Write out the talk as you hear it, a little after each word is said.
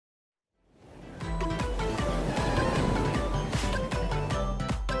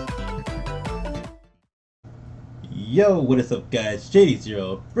Yo, what is up guys?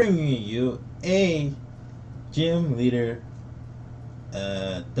 JDZero bringing you a gym leader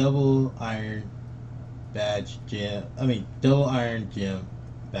double iron badge gym, double iron gym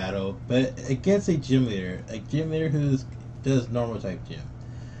battle, but against a gym leader who does normal type gym.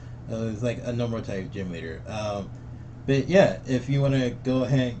 It's like a normal type gym leader. But yeah, if you want to go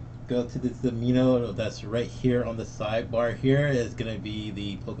ahead and go to this amino that's right here on the sidebar here is going to be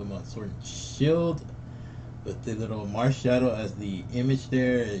the Pokemon Sword and Shield with the little Marsh Shadow as the image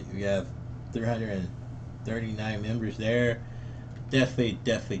there. We have 339 members there. Definitely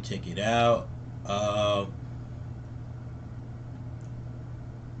check it out.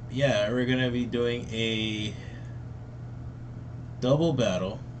 Yeah, we're going to be doing a double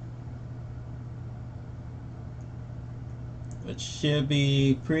battle, which should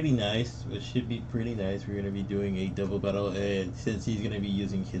be pretty nice. We're going to be doing a double battle, and since he's going to be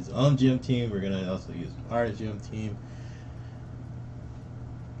using his own gym team, we're going to also use our gym team,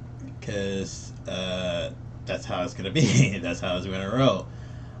 because that's how it's going to be. That's how it's going to roll.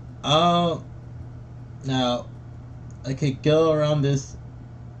 Now I could go around this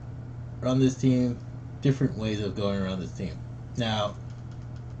team, different ways of going around this team. Now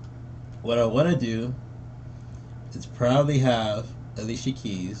what I want to do is probably have Alicia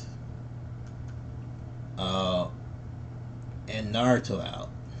Keys and Naruto out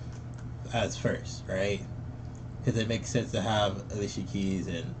as first, right? Because it makes sense to have Alicia Keys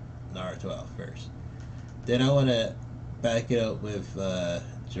and Naruto out first. Then I want to back it up with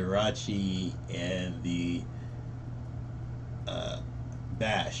Jirachi and the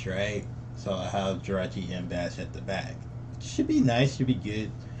Bash, right? So I have Jirachi and Bash at the back. Should be nice, should be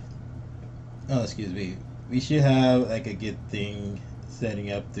good. Oh, excuse me. We should have like a good thing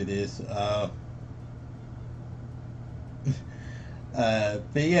setting up to this. But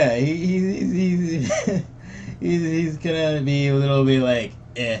yeah, he's gonna be a little bit like,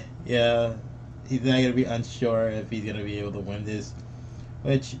 yeah. He's not gonna be unsure if he's gonna be able to win this,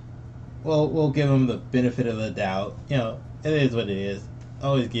 which we'll give him the benefit of the doubt. You know, it is what it is.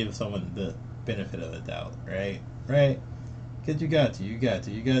 Always give someone the benefit of the doubt, right? Right? Because you got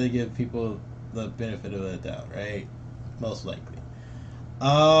to give people the benefit of the doubt, right? Most likely.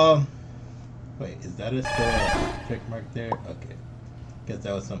 Wait, is that a still a check mark there? Okay, because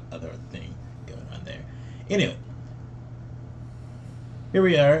that was some other thing going on there. Anyway, here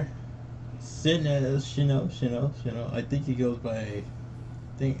we are. Shino. I think he goes by.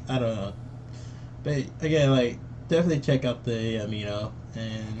 I don't know. But again, like, definitely check out the amino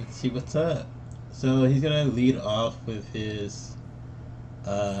and see what's up. So he's gonna lead off with his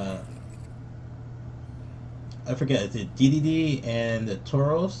I forget, is it DDD and the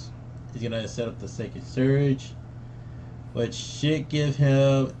Tauros. He's gonna set up the Sacred Surge, which should give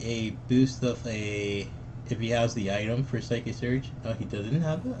him a boost of a, if he has the item for Psychic Surge. No, he doesn't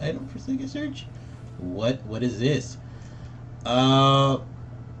have the item for Psychic Surge. What is this?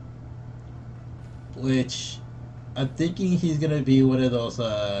 Which I'm thinking he's gonna be one of those.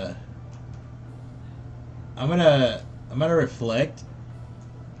 I'm gonna reflect,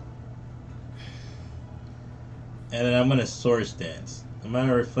 and then I'm gonna Swords Dance. I'm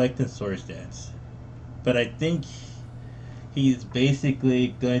gonna reflect and Swords Dance, but I think he's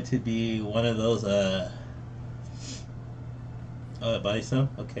basically going to be one of those. Oh, body slam.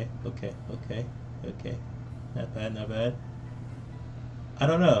 Okay. Not bad. I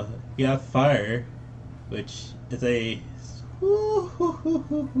don't know. You have fire, which is a.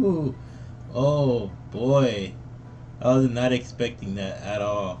 Oh boy, I was not expecting that at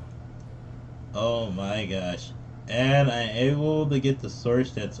all. Oh my gosh. And I'm able to get the Sword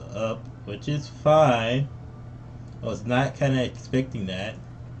Stance up, which is fine. I was not kind of expecting that.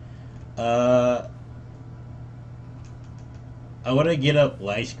 I want to get up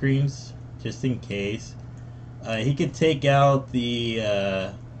Light Screams just in case. He could take out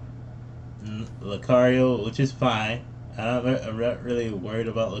the Lucario, which is fine. I'm not really worried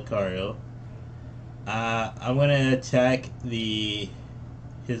about Lucario. I'm gonna attack his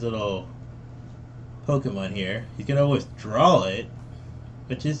little Pokemon here. He's gonna withdraw it,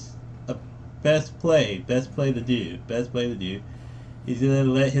 which is a best play to do. He's gonna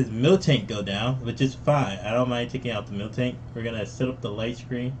let his Miltank go down, which is fine. I don't mind taking out the Miltank. We're gonna set up the light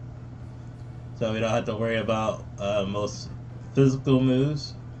screen, so we don't have to worry about most physical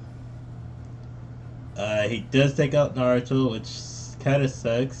moves. He does take out Naruto, which kind of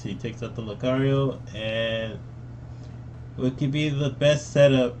sucks. He takes out the Lucario, and what could be the best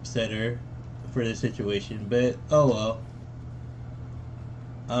setter for this situation, but oh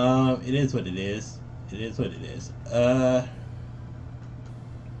well. It is what it is.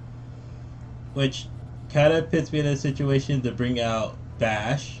 Which kind of puts me in a situation to bring out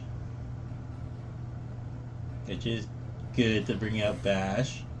Bash, which is good to bring out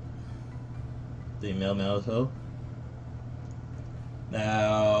Bash, the Melmetal.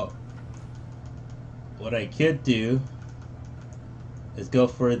 Now, what I could do is go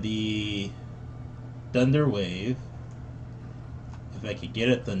for the Thunder Wave, if I could get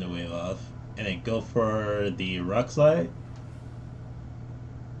a Thunder Wave off, and then go for the Rock Slide.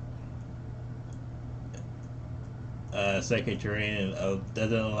 Second terrain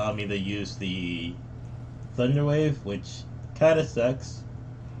doesn't allow me to use the Thunder Wave, which kind of sucks.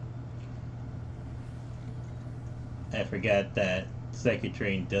 I forgot that second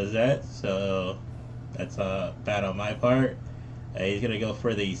terrain does that, so that's bad on my part. He's gonna go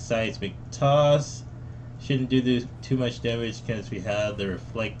for the Seismic Toss. Shouldn't do too much damage because we have the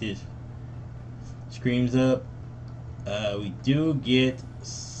reflected screams up. We do get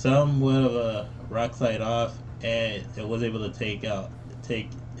somewhat of a Rock Slide off, and it was able to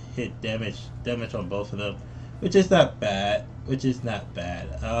hit damage on both of them, which is not bad.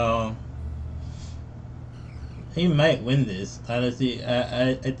 He might win this. Honestly,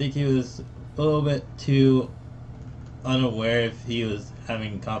 I think he was a little bit too unaware if he was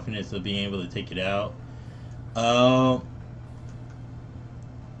having confidence of being able to take it out.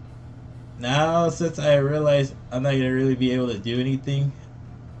 Now, since I realize I'm not gonna really be able to do anything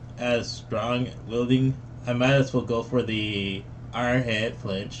as strong wielding, I might as well go for the Iron Head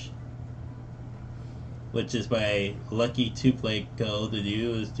Flinch, which is my lucky 2-play go to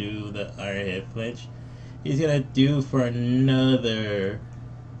do, is do the Iron Head Flinch. He's gonna do for another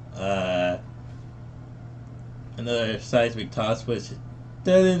Seismic Toss, which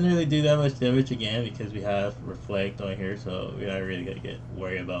doesn't really do that much damage again because we have Reflect on here, so we're not really gonna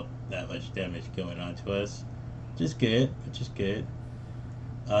worry about that much damage going on to us, which is good.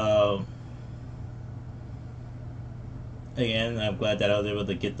 Again, I'm glad that I was able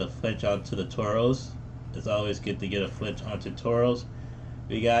to get the flinch onto the Tauros. It's always good to get a flinch onto Tauros.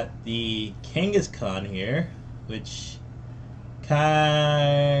 We got the Kangaskhan here, which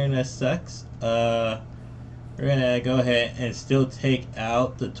kinda sucks. We're gonna go ahead and still take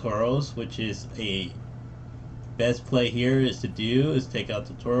out the Tauros, which is a best play here is take out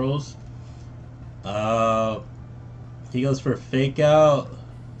the Tauros. He goes for Fake Out.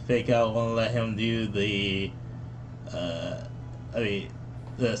 Fake Out won't let him do the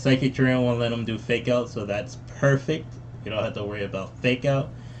the Psychic Terrain won't let him do Fake Out, so that's perfect. We don't have to worry about Fake Out.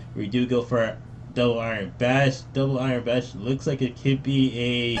 We do go for Double Iron Bash. Double Iron Bash looks like it could be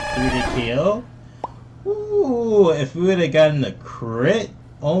a 3-hit KO. Ooh, if we would have gotten a crit,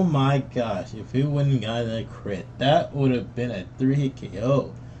 oh my gosh, if we wouldn't have gotten a crit, that would have been a 3-hit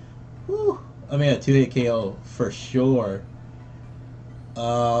KO. Whew. I mean a 2-hit KO for sure.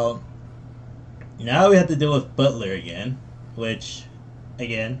 Now we have to deal with Butler again, which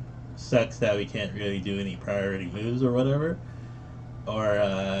again sucks that we can't really do any priority moves or whatever,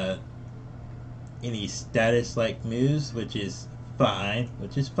 or any status like moves, which is fine.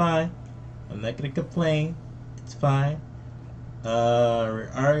 I'm not gonna complain. It's fine. We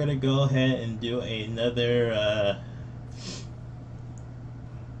are gonna go ahead and do another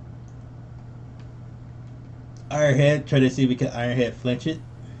Iron Head. Try to see if we can Iron Head flinch it.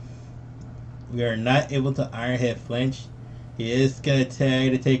 We are not able to Iron Head flinch. He is gonna try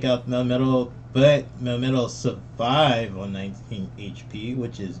to take out Melmetal, but Melmetal survive on 19 HP,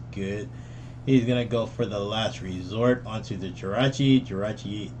 which is good. He's gonna go for the last resort onto the Jirachi.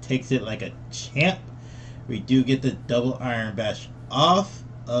 Jirachi takes it like a champ. We do get the double Iron Bash off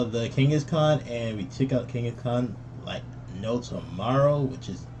of the Kangaskhan, and we took out Kangaskhan like no tomorrow, which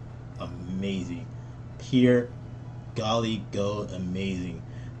is amazing. Pure golly go amazing.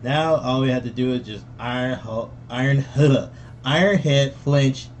 Now all we have to do is just Iron Head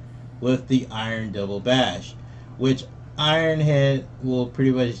flinch with the Iron Double Bash, which Iron Head will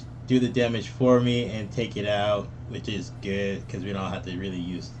pretty much do the damage for me and take it out, which is good because we don't have to really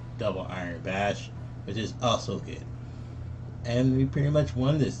use double Iron Bash, which is also good. And we pretty much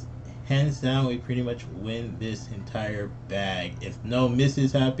won this. Hands down, we pretty much win this entire bag. If no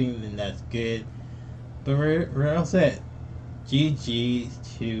misses happen, then that's good. But we're all set. GG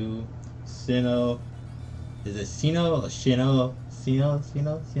to Sino. Is it Sino or Shino?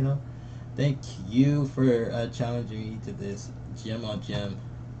 Sino? Thank you for challenging me to this gem on gem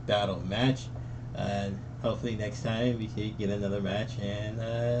battle match. And hopefully next time we can get another match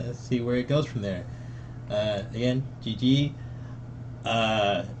and see where it goes from there. Again, GG.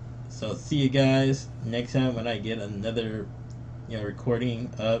 So see you guys next time when I get another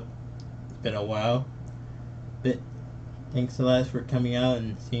recording up. It's been a while. But thanks a lot for coming out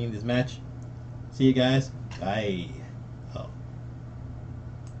and seeing this match. See you guys. Bye.